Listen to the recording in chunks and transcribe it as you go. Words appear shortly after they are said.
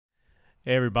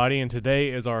Hey everybody, and today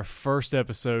is our first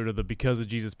episode of the Because of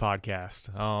Jesus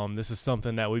podcast. This is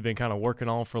something that we've been kind of working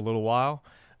on for a little while,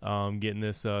 getting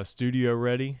this studio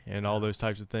ready and all those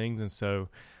types of things. And so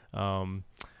I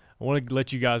want to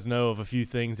let you guys know of a few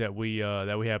things that we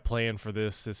have planned for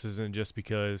this. This isn't just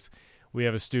because we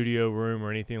have a studio room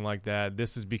or anything like that.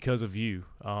 This is because of you,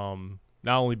 not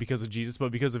only because of Jesus,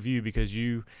 but because of you, because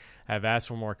you have asked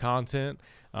for more content.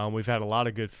 We've had a lot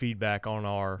of good feedback on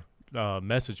our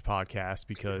message podcast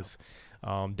because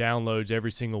downloads every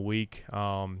single week,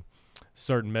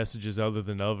 certain messages other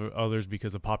than others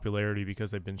because of popularity,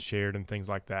 because they've been shared and things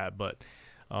like that. But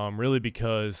really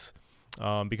because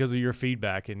of your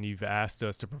feedback, and you've asked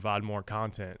us to provide more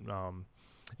content,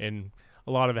 and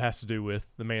a lot of it has to do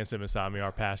with the man sitting beside me,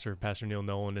 our Pastor Neil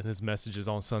Nolan, and his messages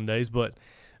on Sundays. But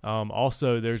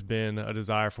also there's been a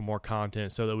desire for more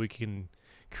content so that we can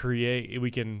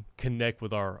connect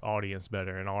with our audience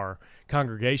better and our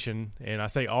congregation. And I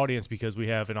say audience because we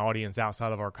have an audience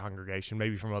outside of our congregation,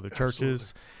 maybe from other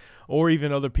churches, or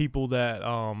even other people that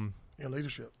in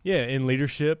leadership. Yeah, in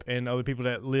leadership, and other people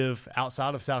that live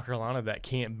outside of South Carolina that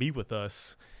can't be with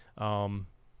us on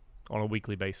a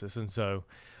weekly basis. And so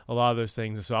a lot of those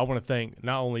things. And so I want to thank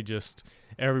not only just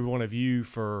every one of you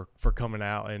for coming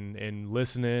out and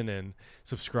listening and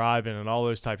subscribing and all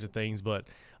those types of things, but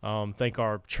thank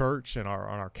our church and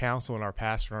our council and our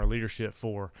pastor and our leadership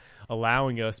for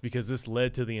allowing us, because this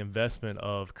led to the investment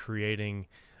of creating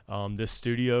this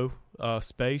studio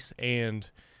space and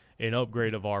an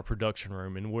upgrade of our production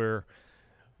room. And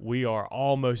we are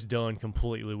almost done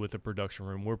completely with the production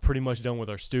room. We're pretty much done with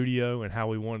our studio and how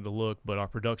we wanted to look, but our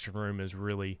production room is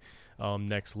really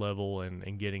next level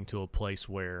and getting to a place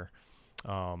where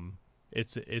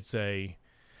it's a,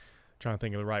 trying to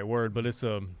think of the right word, but it's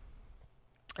a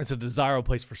desirable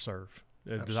place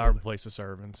desirable place to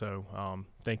serve. And so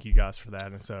thank you guys for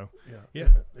that. And so it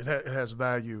has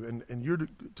value, and you're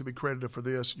to be credited for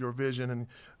this. Your vision and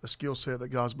the skill set that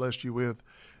God's blessed you with,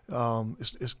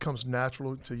 it comes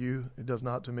natural to you. It does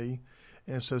not to me.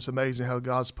 And so it's amazing how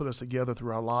God's put us together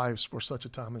through our lives for such a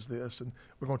time as this. And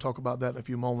we're going to talk about that in a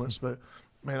few moments. But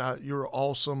man, you're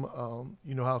awesome.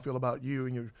 You know how I feel about you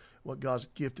and what God's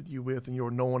gifted you with and your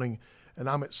anointing. And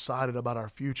I'm excited about our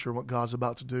future and what God's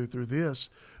about to do through this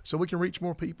so we can reach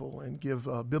more people and give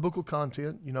biblical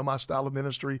content. You know, my style of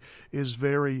ministry is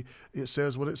it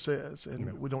says what it says,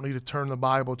 and we don't need to turn the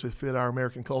Bible to fit our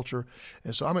American culture.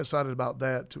 And so I'm excited about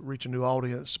that, to reach a new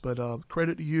audience. But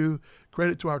credit to you,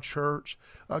 credit to our church,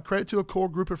 credit to a core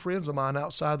group of friends of mine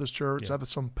outside this church. I have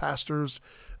some pastors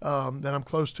that I'm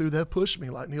close to that push me,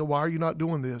 like, Neil, why are you not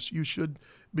doing this? You should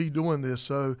be doing this.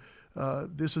 So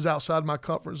this is outside my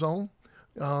comfort zone.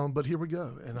 But here we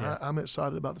go, and I'm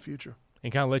excited about the future.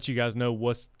 And kind of let you guys know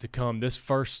what's to come. This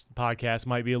first podcast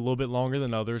might be a little bit longer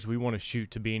than others. We want to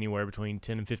shoot to be anywhere between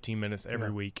 10 and 15 minutes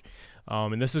every week.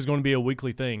 And this is going to be a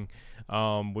weekly thing.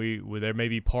 There may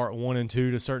be part 1 and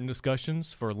 2 to certain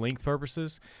discussions for length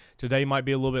purposes. Today might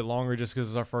be a little bit longer just because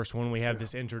it's our first one. We have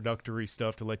this introductory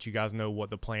stuff to let you guys know what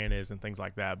the plan is and things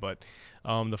like that. But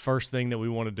the first thing that we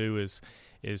want to do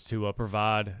is to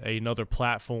provide another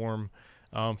platform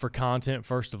for content.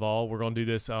 First of all, we're going to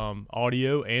do this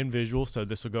audio and visual, so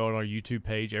this will go on our YouTube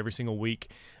page every single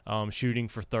week, shooting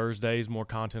for Thursdays, more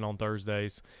content on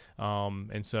Thursdays,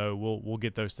 and so we'll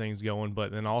get those things going.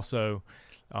 But then also,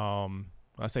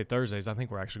 I say Thursdays, I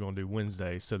think we're actually going to do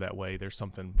Wednesdays, so that way there's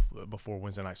something before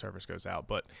Wednesday night service goes out.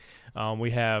 But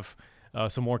we have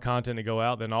some more content to go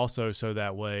out, then also so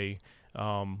that way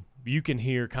you can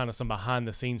hear kind of some behind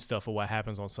the scenes stuff of what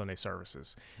happens on Sunday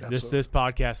services. This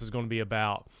podcast is going to be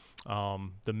about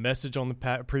the message on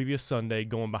the previous Sunday,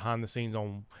 going behind the scenes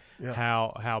on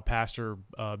how Pastor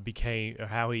became,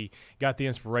 how he got the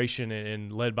inspiration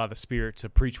and led by the Spirit to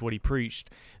preach what he preached,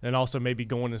 and also maybe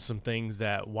going into some things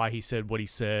that why he said what he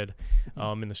said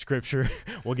in the Scripture.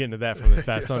 We'll get into that from this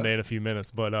past Sunday in a few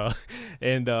minutes, but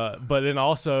then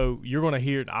also you're going to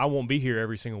hear. I won't be here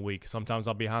every single week. Sometimes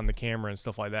I'll be behind the camera and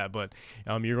stuff like that, but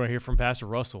you're going to hear from Pastor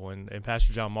Russell and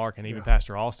Pastor John Mark and even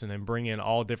Pastor Austin, and bring in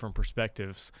all different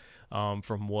perspectives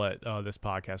from what this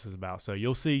podcast is about. So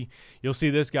you'll see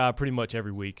this guy pretty much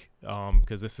every week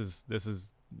because this is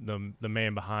the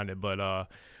man behind it. But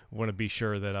we want to be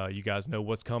sure that you guys know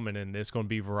what's coming, and it's going to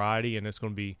be variety, and it's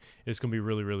going to be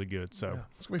really, really good. So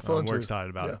it's going to be fun. We're excited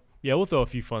about it. Yeah, we'll throw a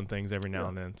few fun things every now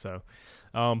and then. So,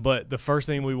 but the first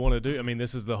thing we want to do, I mean,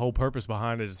 this is the whole purpose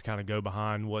behind it, is kind of go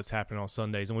behind what's happening on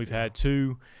Sundays, and we've had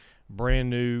two brand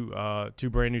new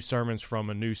sermons from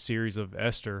a new series of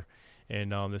Esther.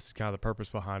 And this is kind of the purpose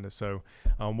behind it. So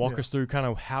walk us through kind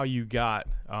of how you got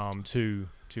to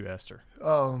Esther.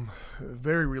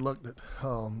 Very reluctant.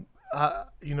 I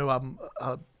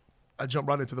jump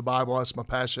right into the Bible. That's my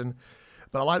passion.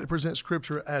 But I like to present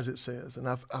Scripture as it says. And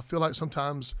I feel like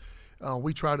sometimes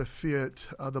we try to fit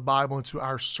the Bible into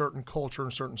our certain culture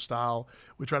and certain style.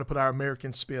 We try to put our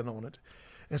American spin on it.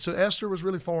 And so Esther was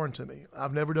really foreign to me.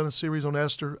 I've never done a series on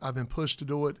Esther. I've been pushed to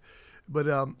do it. But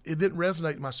it didn't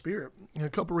resonate in my spirit. And a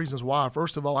couple of reasons why.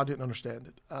 First of all, I didn't understand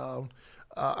it.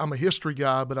 I'm a history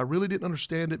guy, but I really didn't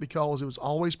understand it because it was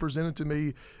always presented to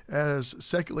me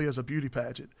secondly, as a beauty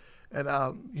pageant. And,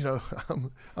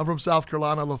 I'm from South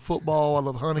Carolina. I love football. I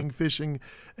love hunting, fishing.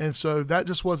 And so that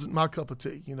just wasn't my cup of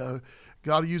tea.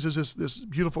 God uses this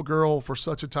beautiful girl for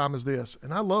such a time as this.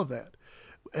 And I love that.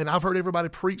 And I've heard everybody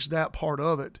preach that part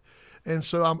of it. And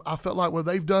so I felt like, well,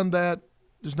 they've done that.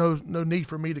 There's no need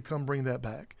for me to come bring that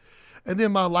back. And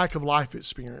then my lack of life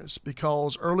experience,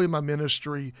 because early in my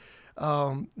ministry,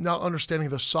 not understanding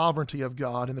the sovereignty of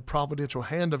God and the providential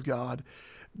hand of God,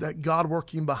 that God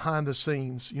working behind the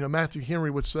scenes. Matthew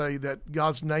Henry would say that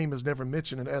God's name is never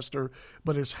mentioned in Esther,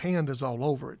 but his hand is all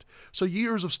over it. So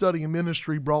years of study and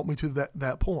ministry brought me to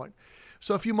that point.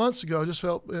 So a few months ago, I just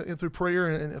felt through prayer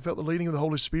and I felt the leading of the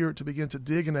Holy Spirit to begin to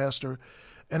dig in Esther,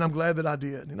 and I'm glad that I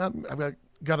did. And I've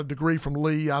got a degree from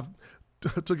Lee. I've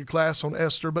took a class on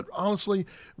Esther, but honestly,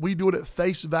 we do it at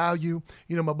face value.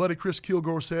 My buddy Chris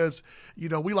Kilgore says,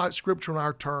 we like Scripture on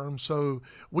our terms. So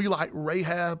we like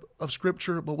Rahab of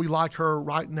Scripture, but we like her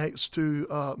right next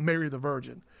to Mary the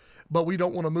Virgin. But we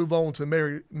don't want to move on to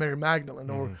Mary Magdalene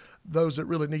or those that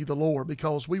really need the Lord,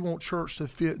 because we want church to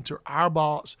fit into our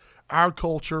box, our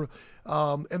culture,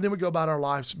 and then we go about our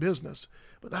life's business.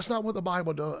 But that's not what the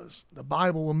Bible does. The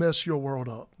Bible will mess your world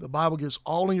up. The Bible gets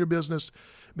all in your business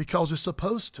because it's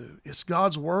supposed to. It's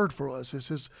God's word for us.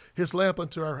 It's his lamp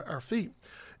unto our feet.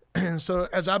 And so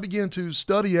as I began to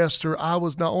study Esther, I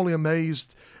was not only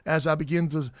amazed as I began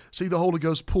to see the Holy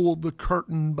Ghost pull the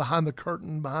curtain, behind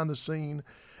the scene.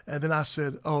 And then I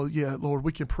said, oh, yeah, Lord,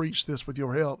 we can preach this with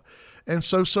your help. And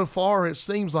so far, it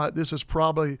seems like this is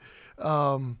probably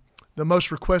the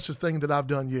most requested thing that I've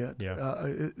done yet. Yeah.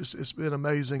 It's been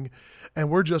amazing, and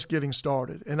we're just getting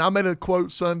started. And I made a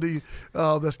quote Sunday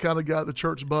that's kind of got the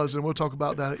church buzzing. We'll talk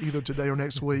about that either today or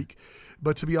next week.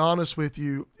 But to be honest with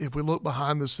you, if we look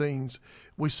behind the scenes,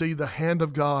 we see the hand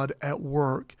of God at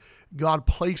work, God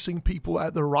placing people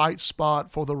at the right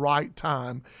spot for the right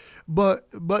time. But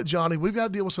Johnny, we've got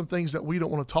to deal with some things that we don't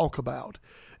want to talk about.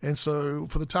 And so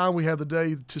for the time we have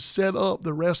today to set up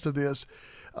the rest of this,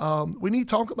 we need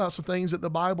to talk about some things that the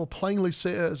Bible plainly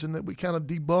says, and that we kind of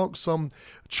debunk some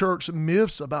church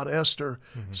myths about Esther,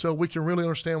 so we can really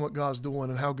understand what God's doing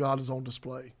and how God is on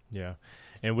display. Yeah.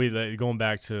 And going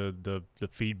back to the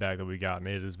feedback that we got, and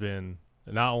it has been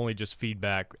not only just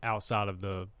feedback outside of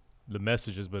the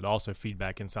messages, but also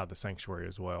feedback inside the sanctuary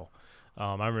as well.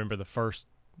 I remember the first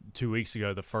 2 weeks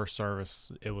ago, the first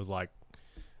service, it was like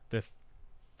the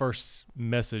first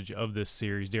message of this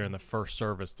series during the first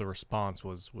service, the response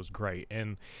was great.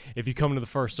 And if you come to the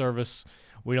first service,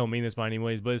 we don't mean this by any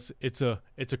ways, but it's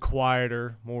a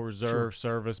quieter, more reserved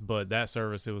service. But that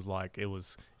service, it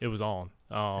was on.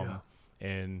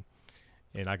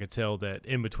 And I could tell that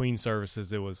in between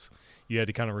services, you had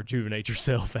to kind of rejuvenate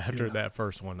yourself after that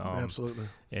first one. Absolutely.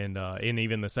 And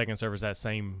even the second service, that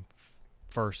same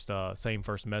first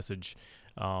message,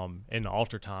 in the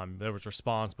altar time, there was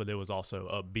response, but there was also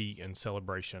upbeat and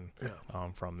celebration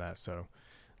from that. So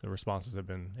the responses have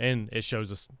been, and it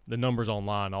shows us the numbers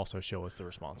online also show us the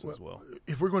responses as well.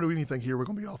 If we're going to do anything here, we're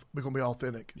going to be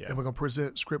authentic, and we're going to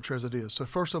present Scripture as it is. So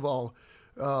first of all,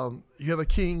 you have a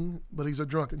king, but he's a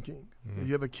drunken king. Mm-hmm.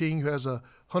 You have a king who has a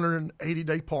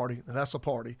 180-day party, and that's a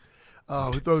party.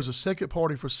 Who throws a second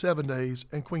party for 7 days,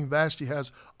 and Queen Vashti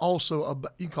has also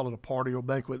you can call it a party or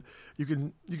banquet. You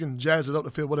can jazz it up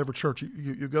to fit whatever church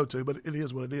you go to, but it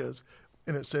is what it is,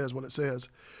 and it says what it says.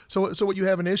 So what you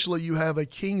have initially, you have a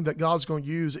king that God's going to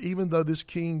use, even though this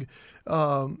king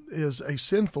is a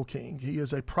sinful king. He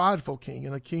is a prideful king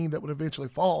and a king that would eventually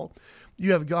fall.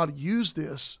 You have God use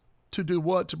this to do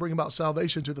what? To bring about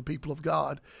salvation to the people of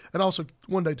God, and also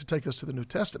one day to take us to the New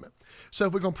Testament. So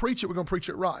if we're going to preach it, we're going to preach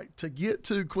it right. To get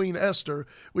to Queen Esther,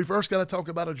 we first got to talk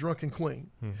about a drunken queen.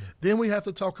 Mm-hmm. Then we have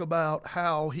to talk about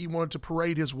how he wanted to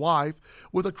parade his wife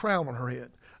with a crown on her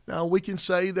head. Now, we can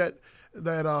say that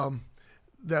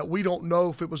we don't know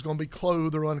if it was going to be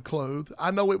clothed or unclothed.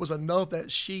 I know it was enough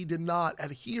that she did not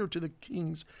adhere to the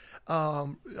king's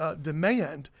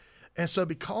demand. And so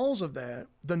because of that,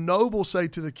 the nobles say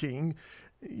to the king,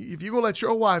 If you're going to let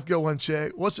your wife go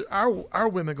unchecked, what's our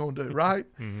women going to do, right?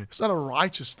 Mm-hmm. It's not a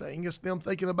righteous thing. It's them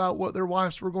thinking about what their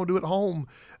wives were going to do at home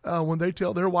when they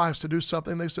tell their wives to do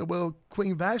something. They said, well,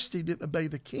 Queen Vashti didn't obey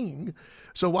the king,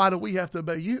 so why do we have to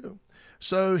obey you?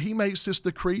 So he makes this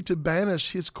decree to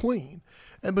banish his queen.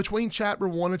 And between chapter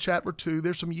 1 and chapter 2,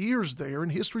 there's some years there,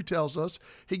 and history tells us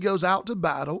he goes out to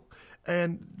battle.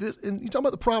 And you talk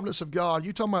about the providence of God,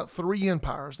 you talking about 3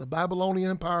 empires, the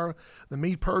Babylonian Empire, the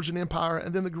Mede-Persian Empire,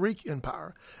 and then the Greek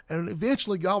Empire. And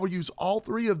eventually God will use all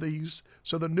 3 of these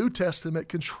so the New Testament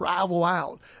can travel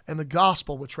out and the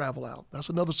gospel would travel out. That's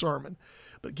another sermon.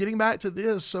 But getting back to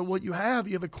this, so what you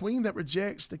have a queen that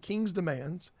rejects the king's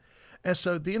demands. And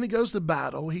so then he goes to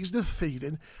battle, he's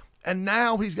defeated, and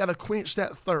now he's got to quench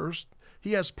that thirst.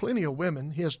 He has plenty of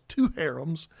women. He has 2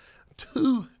 harems,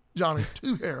 2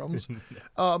 harems.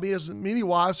 He has many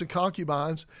wives and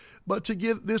concubines. But to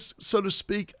get this, so to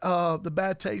speak, the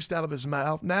bad taste out of his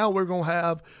mouth, now we're going to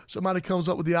have somebody comes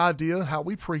up with the idea, how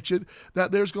we preach it,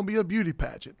 that there's going to be a beauty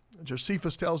pageant.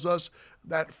 Josephus tells us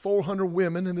that 400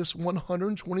 women in this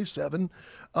 127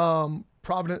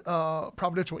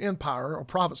 providential empire, or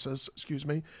provinces,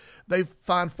 they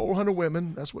find 400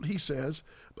 women. That's what he says.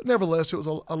 But nevertheless, it was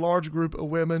a large group of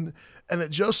women. And it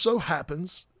just so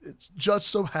happens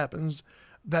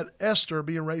that Esther,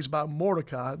 being raised by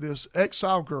Mordecai, this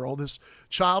exile girl, this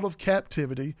child of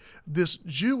captivity, this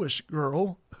Jewish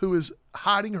girl who is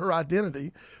hiding her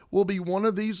identity, will be one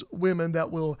of these women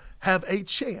that will have a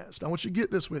chance. Now, I want you to get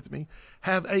this with me.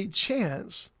 Have a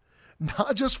chance,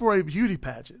 not just for a beauty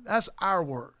pageant. That's our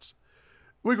words.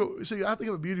 I think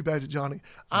of a beauty pageant, Johnny.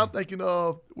 I'm thinking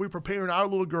of we're preparing our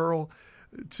little girl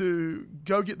to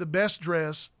go get the best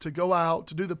dress, to go out,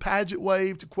 to do the pageant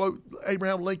wave, to quote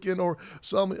Abraham Lincoln or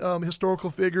some historical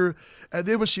figure. And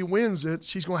then when she wins it,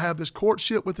 she's going to have this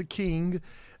courtship with the king,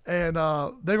 and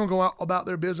they're going to go out about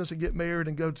their business and get married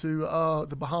and go to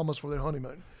the Bahamas for their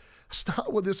honeymoon. That's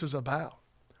not what this is about.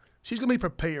 She's going to be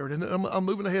prepared, and I'm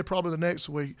moving ahead probably the next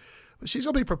week, but she's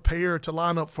going to be prepared to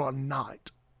line up for a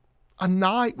night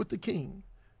with the king.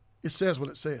 It says what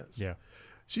it says. Yeah.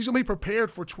 She's going to be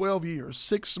prepared for 12 years,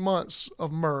 6 months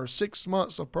of myrrh, 6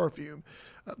 months of perfume.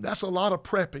 That's a lot of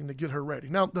prepping to get her ready.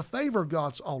 Now, the favor of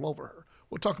God's all over her.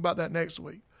 We'll talk about that next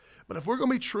week. But if we're going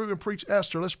to be true and preach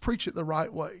Esther, let's preach it the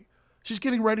right way. She's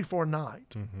getting ready for a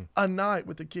night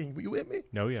with the king. Were you with me?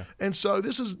 Oh, yeah. And so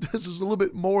this is a little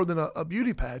bit more than a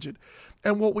beauty pageant.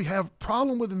 And what we have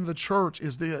problem with in the church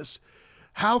is this.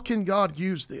 How can God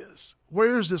use this?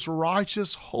 Where is this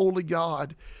righteous, holy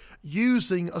God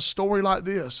using a story like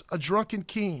this, a drunken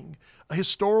king, a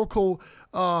historical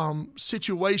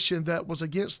situation that was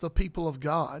against the people of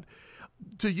God,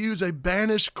 to use a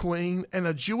banished queen and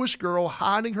a Jewish girl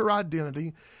hiding her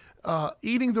identity,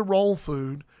 eating the wrong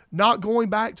food, not going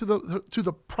back to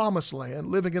the promised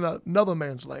land, living in another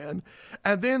man's land,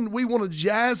 and then we want to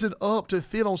jazz it up to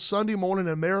fit on Sunday morning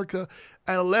in America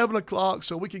at 11 o'clock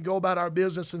so we can go about our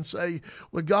business and say,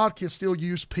 well, God can still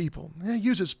use people. He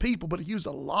uses people, but he used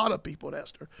a lot of people in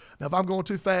Esther. Now, if I'm going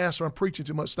too fast or I'm preaching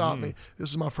too much, stop me. This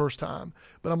is my first time.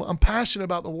 But I'm passionate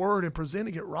about the word and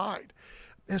presenting it right.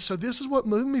 And so this is what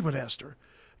moved me with Esther.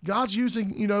 God's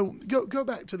using, go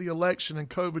back to the election and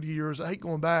COVID years. I hate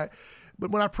going back. But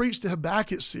when I preached the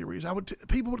Habakkuk series,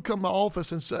 people would come to my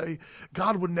office and say,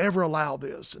 God would never allow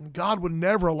this, and God would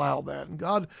never allow that, and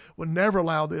God would never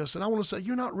allow this. And I want to say,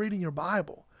 you're not reading your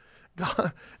Bible.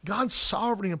 God's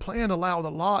sovereignty and plan allowed a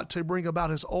lot to bring about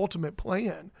his ultimate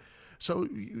plan. So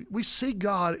we see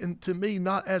God, and to me,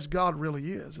 not as God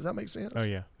really is. Does that make sense? Oh,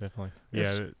 yeah, definitely.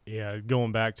 Yes. Yeah,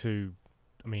 going back to,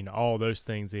 all those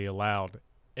things he allowed,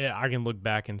 I can look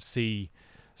back and see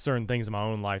certain things in my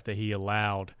own life that he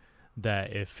allowed,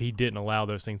 that if he didn't allow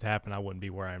those things to happen, I wouldn't be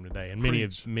where I am today. And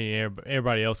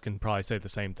everybody else can probably say the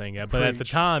same thing. But at the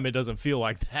time, it doesn't feel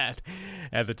like that.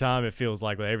 At the time, it feels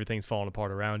like everything's falling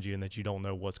apart around you and that you don't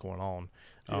know what's going on.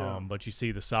 Yeah. But you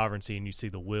see the sovereignty and you see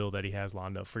the will that he has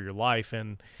lined up for your life.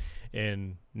 And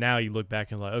now you look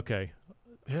back and like, okay,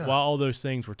 while all those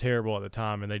things were terrible at the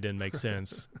time and they didn't make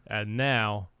sense, and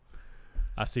now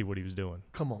I see what he was doing.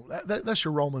 Come on. That's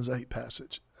your Romans 8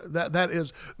 passage. That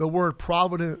is the word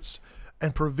providence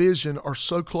and provision are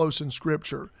so close in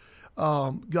Scripture.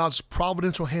 God's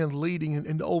providential hand leading,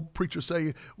 and the old preachers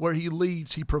say, where he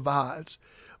leads, he provides.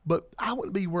 But I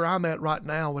wouldn't be where I'm at right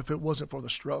now if it wasn't for the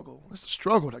struggle. It's the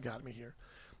struggle that got me here.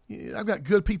 I've got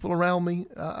good people around me.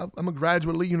 I'm a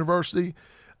graduate of Lee University.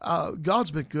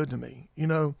 God's been good to me,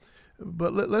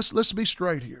 But let's be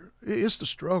straight here. It's the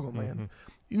struggle, man.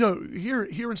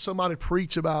 hearing somebody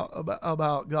preach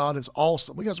about God is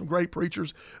awesome. We got some great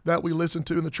preachers that we listen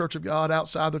to in the Church of God,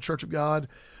 outside the Church of God.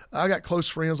 I got close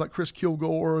friends like Chris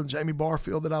Kilgore and Jamie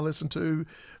Barfield that I listen to,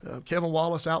 Kevin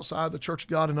Wallace outside the Church of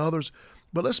God, and others.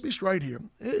 But let's be straight here.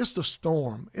 It's the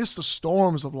storm. It's the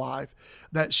storms of life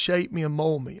that shape me and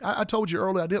mold me. I told you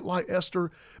earlier I didn't like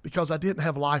Esther because I didn't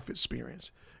have life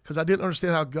experience, because I didn't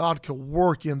understand how God could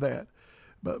work in that.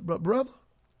 But brother,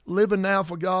 living now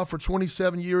for God for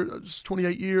 28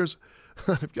 years,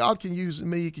 if God can use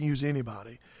me, He can use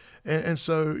anybody. And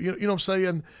so, you know what I'm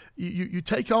saying? You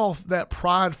take off that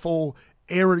prideful,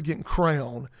 arrogant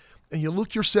crown, and you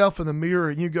look yourself in the mirror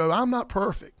and you go, I'm not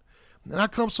perfect. And I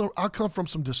come from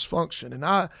some dysfunction, and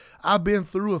I've been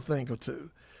through a thing or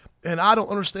two. And I don't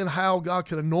understand how God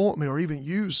could anoint me or even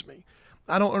use me.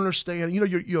 I don't understand.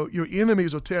 Your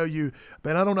enemies will tell you,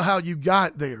 man, I don't know how you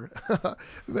got there.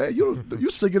 Man,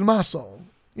 you're singing my song.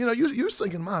 You're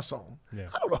singing my song. Yeah.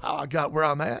 I don't know how I got where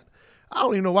I'm at. I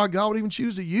don't even know why God would even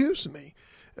choose to use me.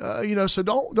 So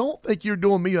don't think you're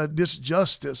doing me a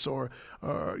disjustice or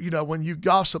when you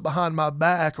gossip behind my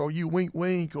back or you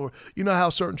wink, or you know how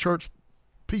certain church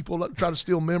people try to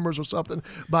steal members or something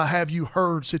by have you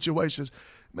heard situations.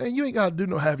 Man, you ain't got to do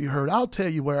no have you heard. I'll tell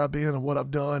you where I've been and what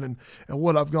I've done and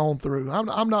what I've gone through.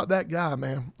 I'm not that guy,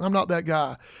 man. I'm not that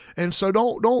guy. And so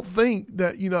don't think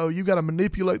that, you got to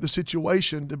manipulate the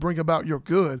situation to bring about your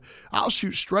good. I'll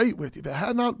shoot straight with you. If it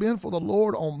had not been for the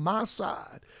Lord on my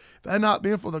side, if it had not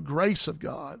been for the grace of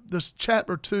God, this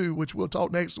chapter 2, which we'll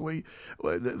talk next week,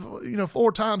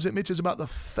 4 times it mentions about the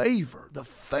favor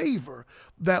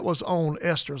that was on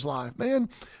Esther's life. Man,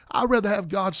 I'd rather have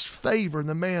God's favor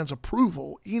than man's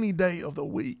approval any day of the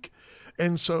week.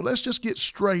 And so let's just get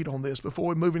straight on this before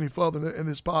we move any further in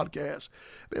this podcast.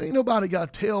 Man, ain't nobody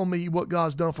got to tell me what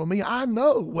God's done for me. I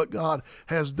know what God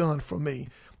has done for me.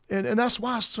 And that's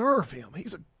why I serve Him.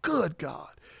 He's a good God.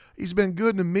 He's been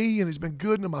good to me, and He's been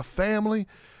good to my family.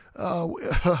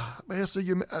 Man,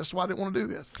 see, that's why I didn't want to do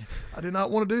this. I did not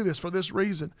want to do this for this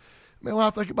reason. Man, when I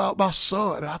think about my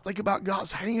son, I think about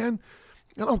God's hand.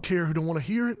 I don't care who don't want to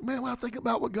hear it. Man, when I think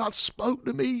about what God spoke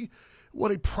to me,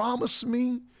 what He promised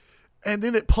me, and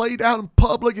then it played out in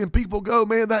public and people go,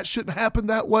 man, that shouldn't happen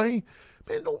that way.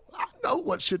 Man, I know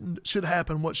what should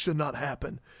happen, what should not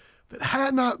happen. If it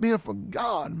had not been from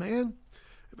God, man,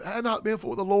 if it had not been for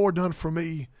what the Lord done for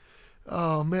me,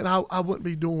 man, I wouldn't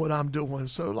be doing what I'm doing.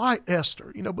 So like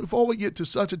Esther, before we get to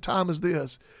such a time as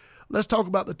this, let's talk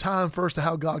about the time first of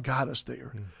how God got us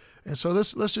there. And so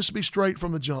let's just be straight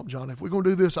from the jump, John. If we're going to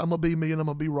do this, I'm going to be me and I'm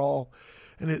going to be raw.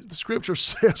 And the Scripture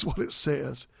says what it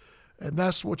says. And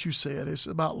that's what you said. It's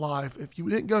about life. If you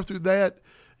didn't go through that,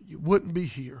 you wouldn't be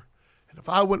here. And if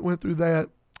I wouldn't went through that,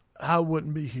 I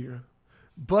wouldn't be here.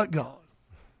 But God,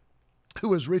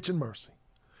 who is rich in mercy.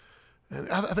 And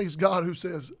I think it's God who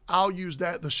says, I'll use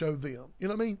that to show them. You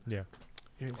know what I mean? Yeah.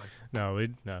 Anyway. No.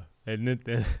 And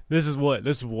this is what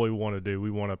we want to do.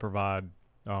 We want to provide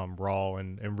raw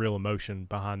and real emotion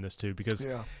behind this too, because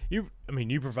you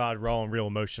provide raw and real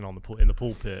emotion in the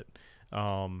pulpit,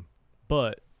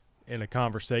 but in a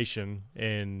conversation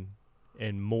and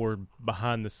more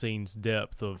behind the scenes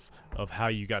depth of how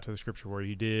you got to the Scripture where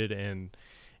you did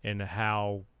and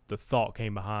how the thought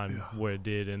came behind what it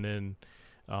did, and then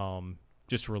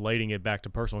just relating it back to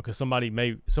personal, because somebody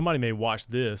may watch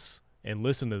this and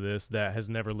listen to this that has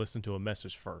never listened to a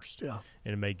message first, and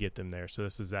it may get them there. So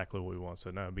that's exactly what we want. So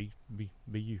no, be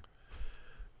you.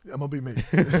 I'm gonna be me.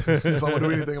 If I'm gonna do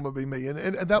anything, I'm gonna be me.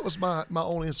 And that was my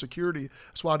only insecurity.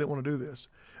 That's why I didn't want to do this,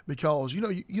 because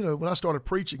when I started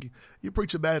preaching, you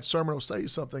preach a bad sermon or say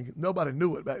something, nobody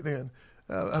knew it back then.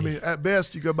 At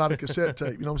best, you go buy the cassette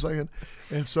tape, you know what I'm saying?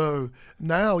 And so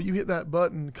now you hit that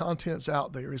button, content's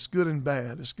out there. It's good and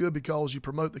bad. It's good because you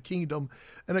promote the kingdom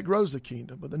and it grows the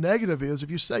kingdom. But the negative is if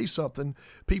you say something,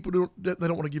 people don't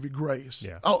want to give you grace.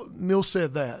 Yeah. Oh, Neil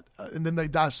said that. And then they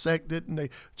dissect it and they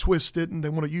twist it and they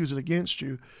want to use it against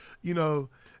you.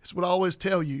 It's what I always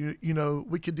tell you,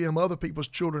 we condemn other people's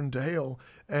children to hell,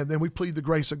 and then we plead the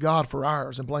grace of God for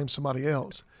ours and blame somebody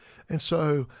else. And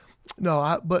so,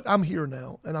 but I'm here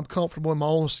now, and I'm comfortable in my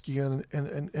own skin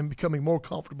and becoming more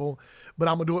comfortable, but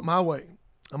I'm going to do it my way.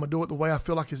 I'm going to do it the way I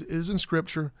feel like it is in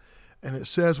Scripture, and it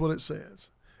says what it says.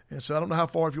 And so I don't know how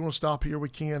far, if you want to stop here, we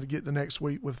can to get to next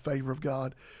week with the favor of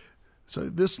God. So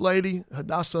this lady,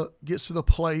 Hadassah, gets to the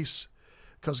place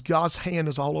because God's hand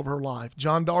is all over her life.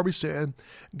 John Darby said,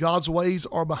 God's ways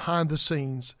are behind the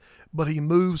scenes, but He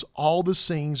moves all the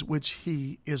scenes which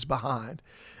He is behind.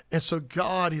 And so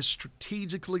God is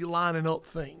strategically lining up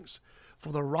things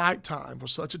for the right time, for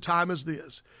such a time as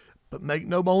this. But make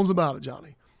no bones about it,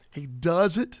 Johnny. He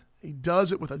does it He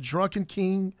does it with a drunken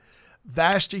king,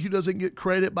 Vashti, who doesn't get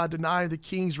credit by denying the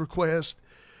king's request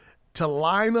to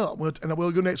line up, and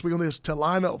we'll go next week on this, to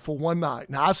line up for one night.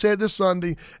 Now, I said this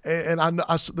Sunday, and I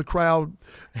the crowd,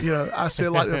 I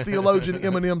said like the theologian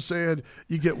Eminem said,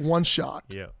 you get one shot.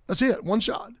 Yeah. That's it, one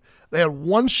shot. They had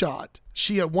one shot.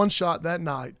 She had one shot that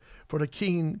night for the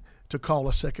king to call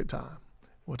a second time.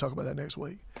 We'll talk about that next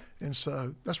week. And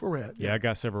so that's where we're at. Yeah, I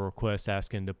got several requests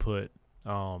asking to put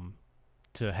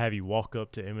to have you walk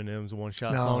up to Eminem's One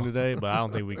Shot song today, but I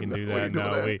don't think we can do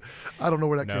that. I don't know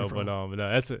where that came from. But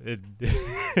that's it.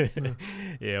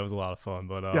 Yeah, it was a lot of fun.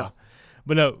 But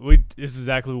but no, this is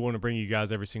exactly what we want to bring you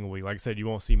guys every single week. Like I said, you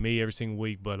won't see me every single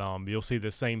week, but you'll see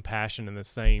the same passion and the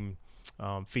same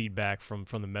feedback from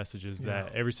the messages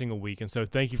that every single week. And so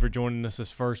thank you for joining us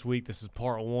this first week. This is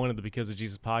part one of the Because of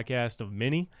Jesus podcast of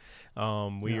many.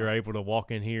 We are able to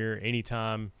walk in here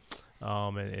anytime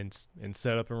and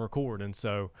set up and record. And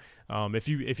so if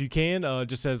you can,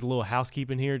 just as a little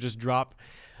housekeeping here, just drop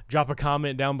a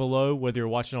comment down below, whether you're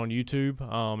watching on YouTube,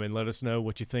 and let us know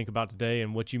what you think about today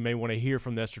and what you may want to hear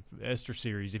from the Esther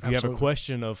series. If you have a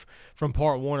question from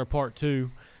part one or part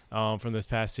two from this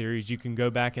past series, you can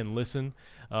go back and listen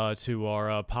to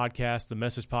our podcast, the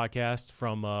Message podcast,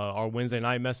 from our Wednesday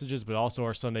night messages, but also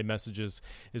our Sunday messages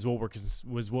is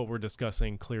what we're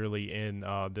discussing clearly in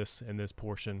this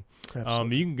portion.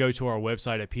 You can go to our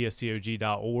website at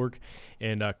pscog.org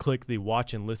and click the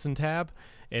Watch and Listen tab.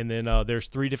 And then there's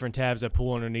 3 different tabs that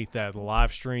pull underneath that: the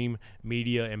live stream,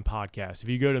 media, and podcast. If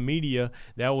you go to media,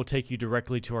 that will take you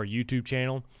directly to our YouTube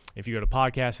channel. If you go to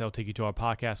podcast, that'll take you to our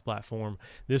podcast platform.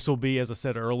 This will be, as I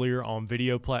said earlier, on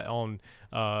video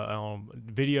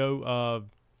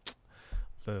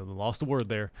so lost the word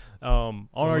there, on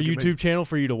our YouTube channel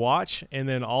for you to watch, and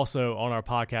then also on our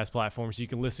podcast platform so you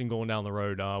can listen going down the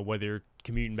road, whether you're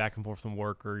commuting back and forth from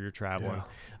work or you're traveling.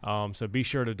 So be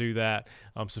sure to do that.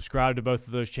 Subscribe to both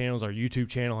of those channels. Our YouTube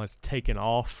channel has taken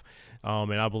off,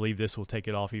 and I believe this will take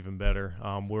it off even better.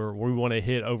 We want to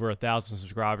hit over 1,000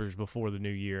 subscribers before the new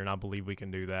year, and I believe we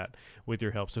can do that with your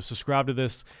help. So subscribe to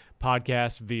this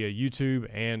podcast via YouTube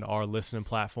and our listening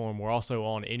platform. We're also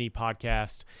on any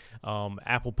podcast,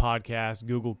 Apple Podcasts,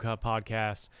 Google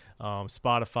Podcasts,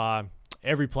 Spotify.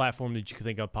 Every platform that you can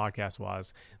think of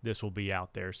podcast-wise, this will be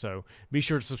out there. So be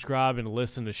sure to subscribe and to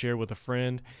listen, to share with a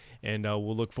friend, and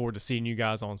we'll look forward to seeing you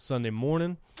guys on Sunday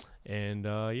morning. And,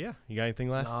 you got anything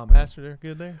last, Pastor, there?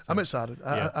 Good there? So, I'm excited.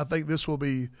 I think this will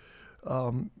be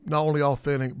not only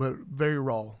authentic, but very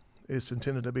raw. It's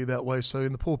intended to be that way. So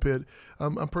in the pulpit,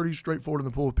 I'm pretty straightforward in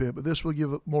the pulpit, but this will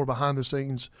give more behind the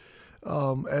scenes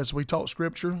as we talk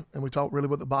Scripture and we talk really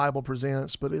what the Bible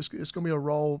presents. But it's going to be a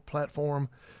raw platform,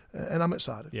 and I'm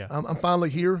excited. Yeah, I'm finally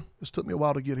here. This took me a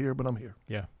while to get here, but I'm here.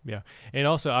 Yeah. And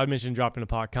also, I mentioned dropping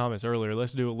the comments earlier.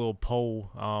 Let's do a little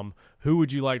poll. Who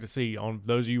would you like to see, on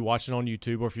those of you watching on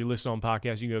YouTube, or if you listen on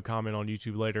podcast, you can go comment on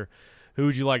YouTube later. Who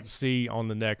would you like to see on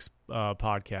the next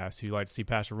podcast? Who you like to see,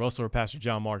 Pastor Russell or Pastor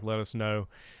John Mark? Let us know,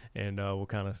 and we'll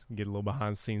kind of get a little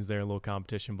behind the scenes there, a little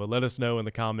competition. But let us know in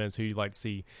the comments who you'd like to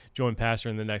see join Pastor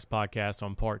in the next podcast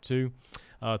on part 2.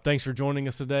 Thanks for joining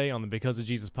us today on the Because of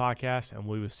Jesus podcast, and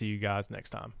we will see you guys next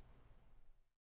time.